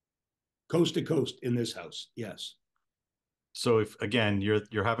 coast to coast in this house. Yes. So if, again,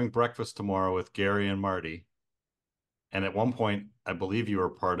 you're having breakfast tomorrow with Gary and Marty, and at one point, I believe you were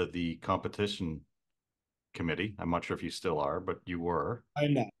part of the competition committee. I'm not sure if you still are, but you were.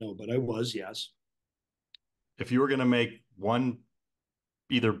 I'm not, no, but I was, yes. If you were going to make one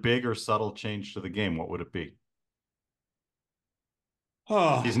either big or subtle change to the game, what would it be?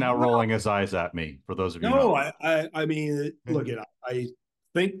 Oh, he's now rolling his eyes at me. For those of you, no, I mean, look at I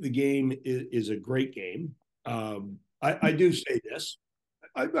think the game is a great game. I do say this.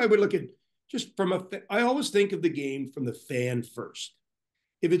 I would look at just from I always think of the game from the fan first.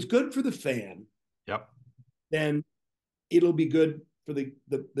 If it's good for the fan, yep, then it'll be good for the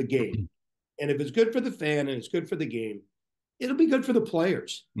game. And if it's good for the fan and it's good for the game, it'll be good for the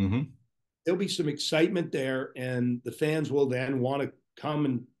players. Mm-hmm. There'll be some excitement there, and the fans will then want to come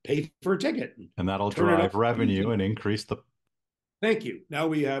and pay for a ticket. And that'll drive revenue and increase the... Thank you. Now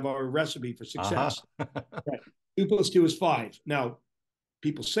we have our recipe for success. Uh-huh. Right. 2 + 2 is 5. Now,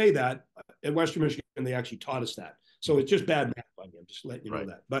 people say that. At Western Michigan, they actually taught us that. So it's just bad math by me. I'm just letting you know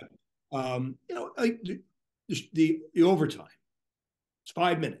that. But, the overtime, it's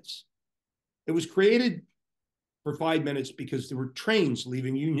 5 minutes. It was created for 5 minutes because there were trains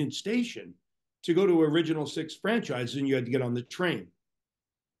leaving Union Station to go to Original Six franchise, and you had to get on the train.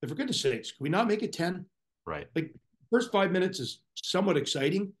 And for goodness sakes, can we not make it 10? Right. Like, first 5 minutes is somewhat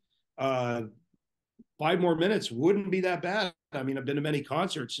exciting. 5 more minutes wouldn't be that bad. I mean, I've been to many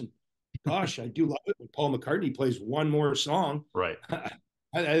concerts, and gosh, I do love it when Paul McCartney plays one more song. Right.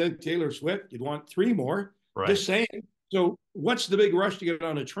 I think Taylor Swift, you'd want 3 more. Right. Just saying. So what's the big rush to get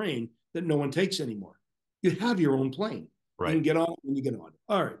on a train that no one takes anymore? You have your own plane. Right. You can get on when you get on.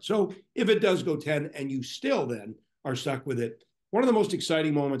 All right. So if it does go 10 and you still then are stuck with it, one of the most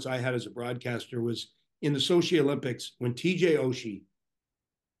exciting moments I had as a broadcaster was in the Sochi Olympics when TJ Oshie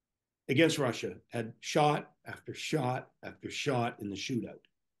against Russia had shot after shot after shot in the shootout.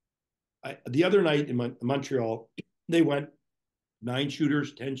 The other night in Montreal, they went 9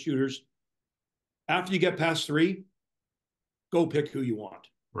 shooters, 10 shooters. After you get past 3, go pick who you want.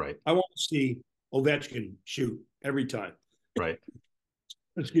 Right. I want to see Ovechkin shoot every time. Right.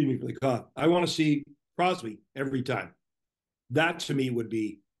 Excuse me for the cough. I want to see Crosby every time. That to me would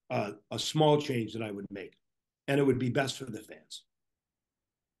be a small change that I would make, and it would be best for the fans.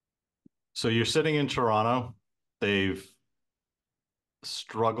 So you're sitting in Toronto. They've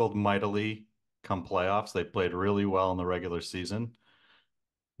struggled mightily come playoffs. They played really well in the regular season.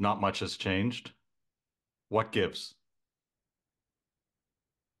 Not much has changed. What gives?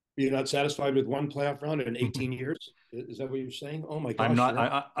 You're not satisfied with one playoff round in 18 years? Is that what you're saying? Oh my gosh!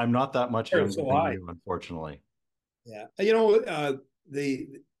 I'm not that much younger than you, unfortunately. Yeah,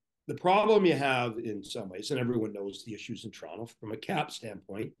 the problem you have in some ways, and everyone knows the issues in Toronto from a cap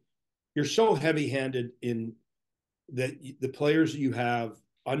standpoint. You're so heavy-handed in that the players you have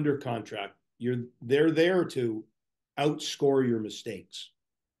under contract, they're there to outscore your mistakes.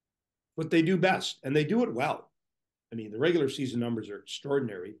 What they do best, and they do it well. I mean, the regular season numbers are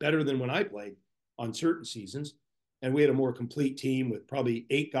extraordinary, better than when I played on certain seasons. And we had a more complete team with probably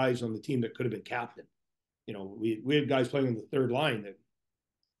 8 guys on the team that could have been captain. We had guys playing on the third line that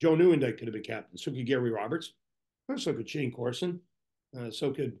Joe Nieuwendyk could have been captain. So could Gary Roberts. So could Shane Corson.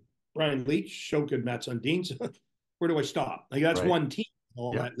 So could Brian Leach. So could Matt Sundin. So where do I stop? Like, that's one team,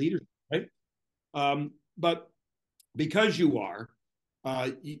 all that leadership, right? But because you are,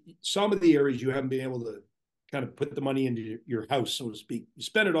 some of the areas you haven't been able to kind of put the money into your house, so to speak. You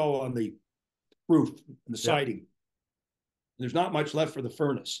spend it all on the roof and the siding. There's not much left for the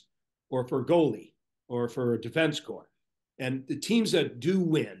furnace or for a goalie or for a defense core. And the teams that do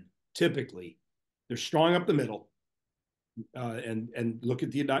win, typically, they're strong up the middle. And look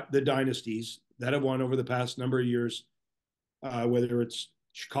at the dynasties that have won over the past number of years, whether it's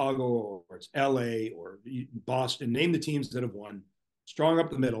Chicago or it's LA or Boston. Name the teams that have won. Strong up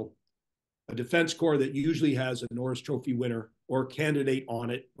the middle. A defense core that usually has a Norris Trophy winner or candidate on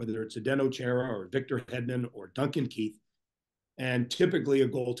it, whether it's Zdeno Chara or Victor Hedman or Duncan Keith, and typically a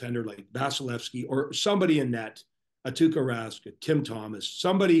goaltender like Vasilevsky or somebody in net, a Tuukka Rask, a Tim Thomas,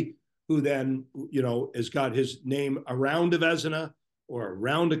 somebody who then, has got his name around a Vezina or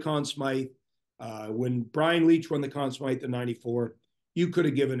around a Conn Smythe. When Brian Leach won the Conn Smythe in '94, you could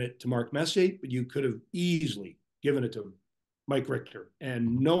have given it to Mark Messier, but you could have easily given it to Mike Richter.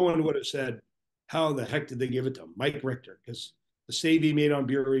 And no one would have said, how the heck did they give it to Mike Richter? Because the save he made on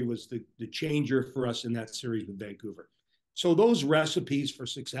Bury was the changer for us in that series with Vancouver. So those recipes for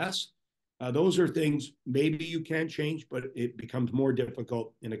success, those are things maybe you can change, but it becomes more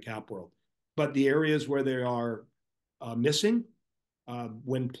difficult in a cap world. But the areas where they are missing,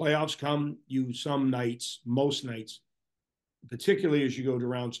 when playoffs come, most nights, particularly as you go to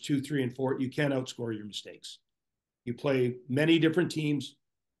rounds 2, 3, and 4, you can't outscore your mistakes. You play many different teams.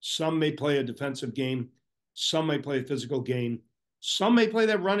 Some may play a defensive game. Some may play a physical game. Some may play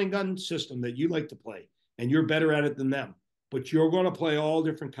that run and gun system that you like to play, and you're better at it than them. But you're going to play all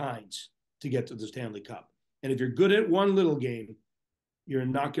different kinds to get to the Stanley Cup. And if you're good at one little game, you're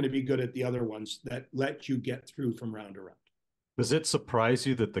not going to be good at the other ones that let you get through from round to round. Does it surprise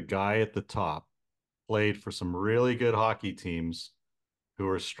you that the guy at the top played for some really good hockey teams who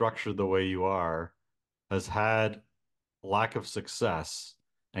are structured the way you are, has had lack of success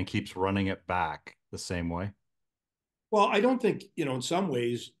and keeps running it back the same way? Well, I don't think, in some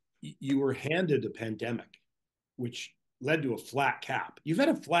ways you were handed a pandemic, which led to a flat cap. You've had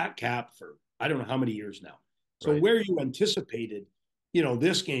a flat cap for I don't know how many years now. So Right. where you anticipated,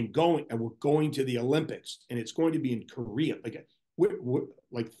 this game going, and we're going to the Olympics, and it's going to be in Korea.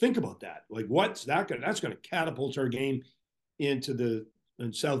 Like think about that. Like, what's that going? That's going to catapult our game into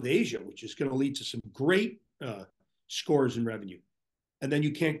in South Asia, which is going to lead to some great scores and revenue. And then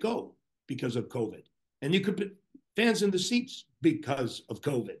you can't go because of COVID, and you could put fans in the seats because of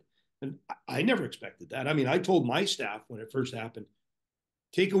COVID. And I never expected that. I mean, I told my staff when it first happened,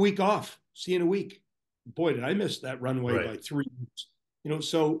 take a week off, see you in a week. Boy, did I miss that runway by 3 weeks.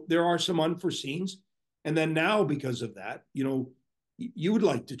 So there are some unforeseens. And then now, because of that, you would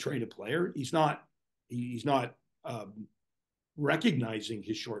like to trade a player. He's not recognizing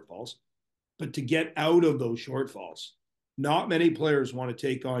his shortfalls, but to get out of those shortfalls, not many players want to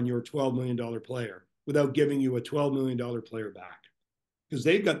take on your $12 million player without giving you a $12 million player back, because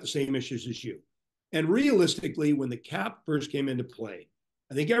they've got the same issues as you. And realistically, when the cap first came into play,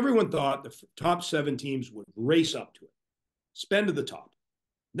 I think everyone thought the top 7 teams would race up to it, spend to the top.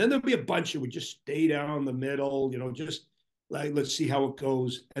 Then there'll be a bunch that would just stay down the middle, just like, let's see how it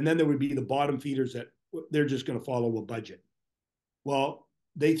goes. And then there would be the bottom feeders that they're just going to follow a budget. Well,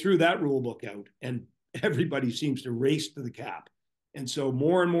 they threw that rule book out, and everybody seems to race to the cap. And so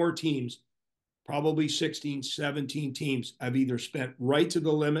more and more teams, probably 16, 17 teams, have either spent right to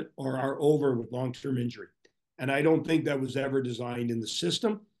the limit or are over with long-term injury. And I don't think that was ever designed in the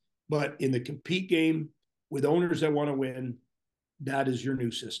system, but in the compete game with owners that want to win, that is your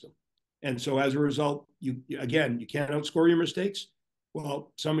new system. And so as a result, you can't outscore your mistakes.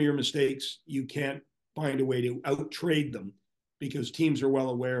 Well, some of your mistakes, you can't find a way to out-trade them, because teams are well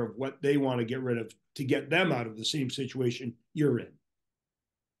aware of what they want to get rid of to get them out of the same situation you're in.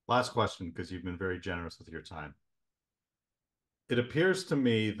 Last question, because you've been very generous with your time. It appears to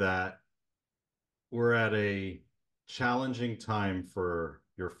me that we're at a challenging time for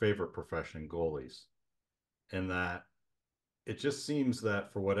your favorite profession, goalies, and that it just seems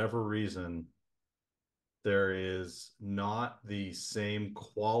that for whatever reason, there is not the same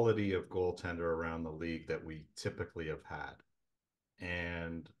quality of goaltender around the league that we typically have had.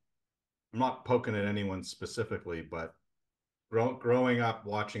 And I'm not poking at anyone specifically, but growing up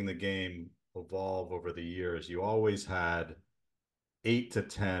watching the game evolve over the years, you always had 8 to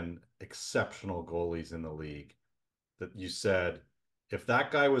 10 exceptional goalies in the league that you said, if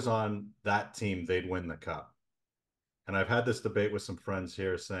that guy was on that team, they'd win the cup. And I've had this debate with some friends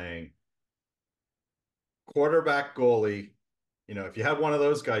here saying, quarterback, goalie, if you had one of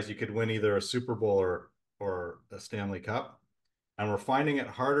those guys, you could win either a Super Bowl or a Stanley Cup. And we're finding it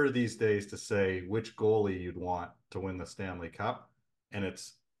harder these days to say which goalie you'd want to win the Stanley Cup. And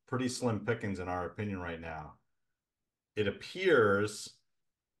it's pretty slim pickings in our opinion right now. It appears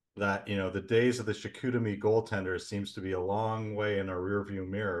that, the days of the Chicoutimi goaltender seems to be a long way in our rearview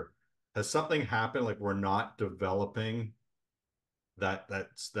mirror. Has something happened? Like, we're not developing that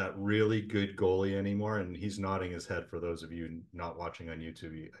really good goalie anymore? And he's nodding his head for those of you not watching on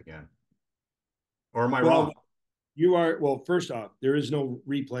YouTube again. Or am I wrong? You are. Well, first off, there is no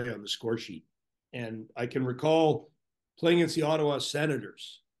replay on the score sheet. And I can recall playing against the Ottawa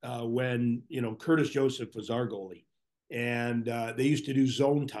Senators when, Curtis Joseph was our goalie. And they used to do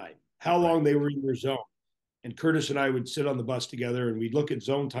zone time, how long they were in their zone. And Curtis and I would sit on the bus together and we'd look at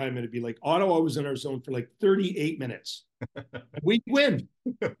zone time and it'd be like Ottawa was in our zone for like 38 minutes. We'd win.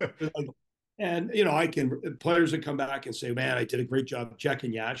 And, players would come back and say, man, I did a great job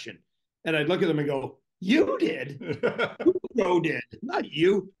checking Yashin. And I'd look at them and go, you did? Who did? Not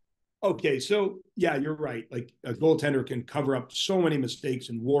you. Okay, so yeah, you're right. Like a goaltender can cover up so many mistakes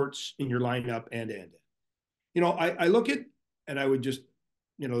and warts in your lineup and. I look at, and I would just,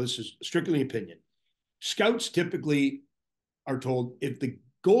 this is strictly opinion. Scouts typically are told if the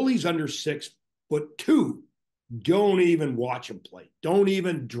goalie's under 6'2", don't even watch him play. Don't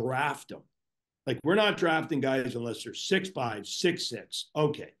even draft him. Like we're not drafting guys unless they're 6'5", 6'6".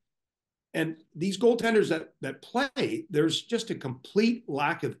 Okay. And these goaltenders that play, there's just a complete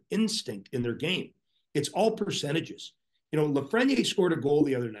lack of instinct in their game. It's all percentages. Lafreniere scored a goal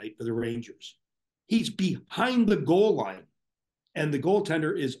the other night for the Rangers. He's behind the goal line, and the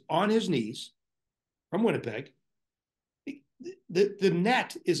goaltender is on his knees from Winnipeg. The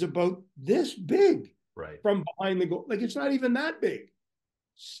net is about this big from behind the goal. Like it's not even that big.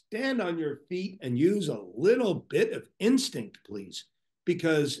 Stand on your feet and use a little bit of instinct, please.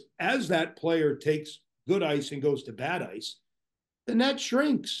 Because as that player takes good ice and goes to bad ice, the net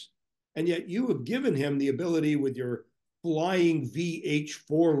shrinks. And yet you have given him the ability with your flying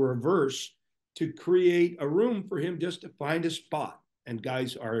VH4 reverse to create a room for him just to find a spot. And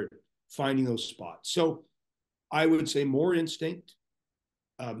guys are finding those spots. So I would say more instinct,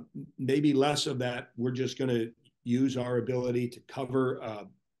 maybe less of that. We're just going to use our ability to cover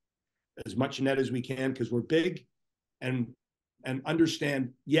as much net as we can because we're big and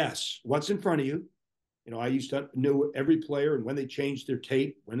understand, yes, what's in front of you. I used to know every player and when they changed their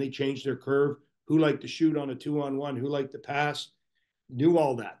tape, when they changed their curve, who liked to shoot on a 2-on-1, who liked to pass, knew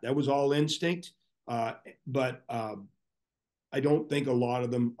all that. That was all instinct. But I don't think a lot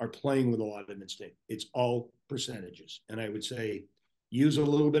of them are playing with a lot of instinct. It's all percentages. And I would say use a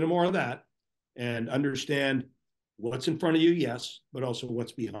little bit more of that and understand what's in front of you, yes, but also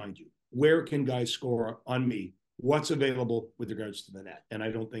what's behind you. Where can guys score on me? What's available with regards to the net? And I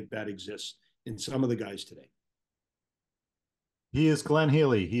don't think that exists in some of the guys today. He is Glenn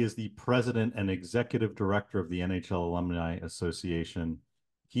Healy. He is the president and executive director of the NHL Alumni Association.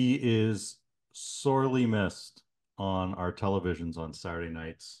 He is sorely missed on our televisions on Saturday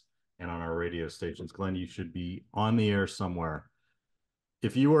nights and on our radio stations. Glenn, you should be on the air somewhere.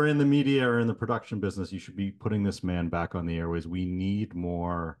 If you are in the media or in the production business, you should be putting this man back on the airways. We need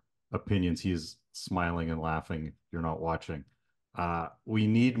more opinions. He is smiling and laughing if you're not watching. We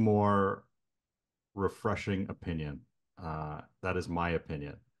need more refreshing opinion. That is my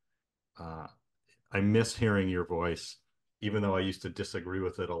opinion. I miss hearing your voice, even though I used to disagree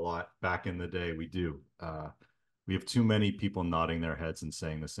with it a lot back in the day. We do. We have too many people nodding their heads and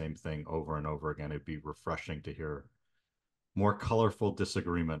saying the same thing over and over again. It'd be refreshing to hear more colorful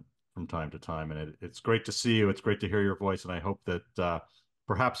disagreement from time to time. And it's great to see you. It's great to hear your voice. And I hope that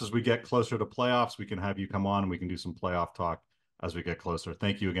perhaps as we get closer to playoffs, we can have you come on and we can do some playoff talk as we get closer.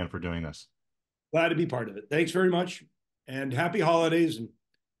 Thank you again for doing this. Glad to be part of it. Thanks very much. And happy holidays and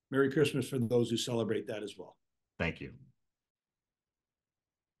Merry Christmas for those who celebrate that as well. Thank you.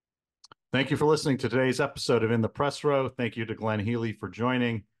 Thank you for listening to today's episode of In the Press Row. Thank you to Glenn Healy for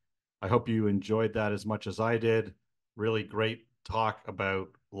joining. I hope you enjoyed that as much as I did. Really great talk about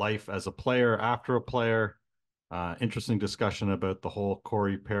life as a player, after a player. Interesting discussion about the whole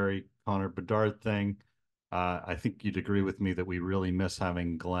Corey Perry, Connor Bedard thing. I think you'd agree with me that we really miss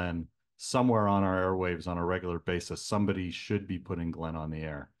having Glenn somewhere on our airwaves on a regular basis. Somebody should be putting Glenn on the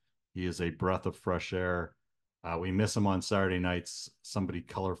air. He is a breath of fresh air. We miss him on Saturday nights. Somebody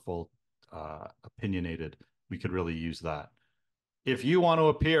colorful, opinionated. We could really use that. If you want to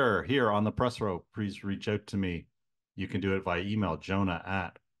appear here on the Press Row, please reach out to me. You can do it via email,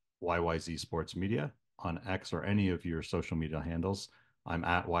 Jonah@YYZ Sports Media on X or any of your social media handles. I'm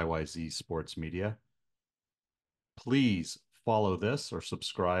at YYZ Sports Media. Please follow this or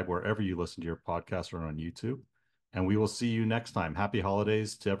subscribe wherever you listen to your podcast or on YouTube. And we will see you next time. Happy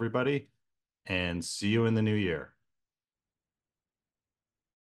holidays to everybody and see you in the new year.